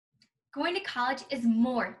Going to college is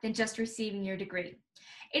more than just receiving your degree.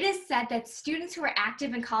 It is said that students who are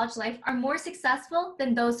active in college life are more successful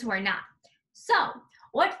than those who are not. So,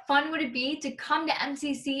 what fun would it be to come to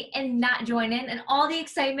MCC and not join in all the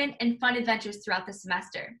excitement and fun adventures throughout the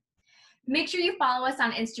semester? Make sure you follow us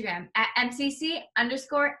on Instagram at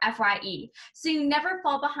MCC_FYE so you never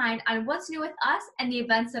fall behind on what's new with us and the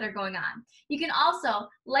events that are going on. You can also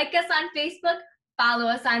like us on Facebook, follow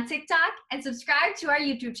us on TikTok, and subscribe to our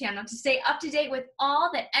YouTube channel to stay up to date with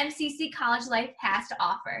all that MCC College Life has to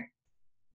offer.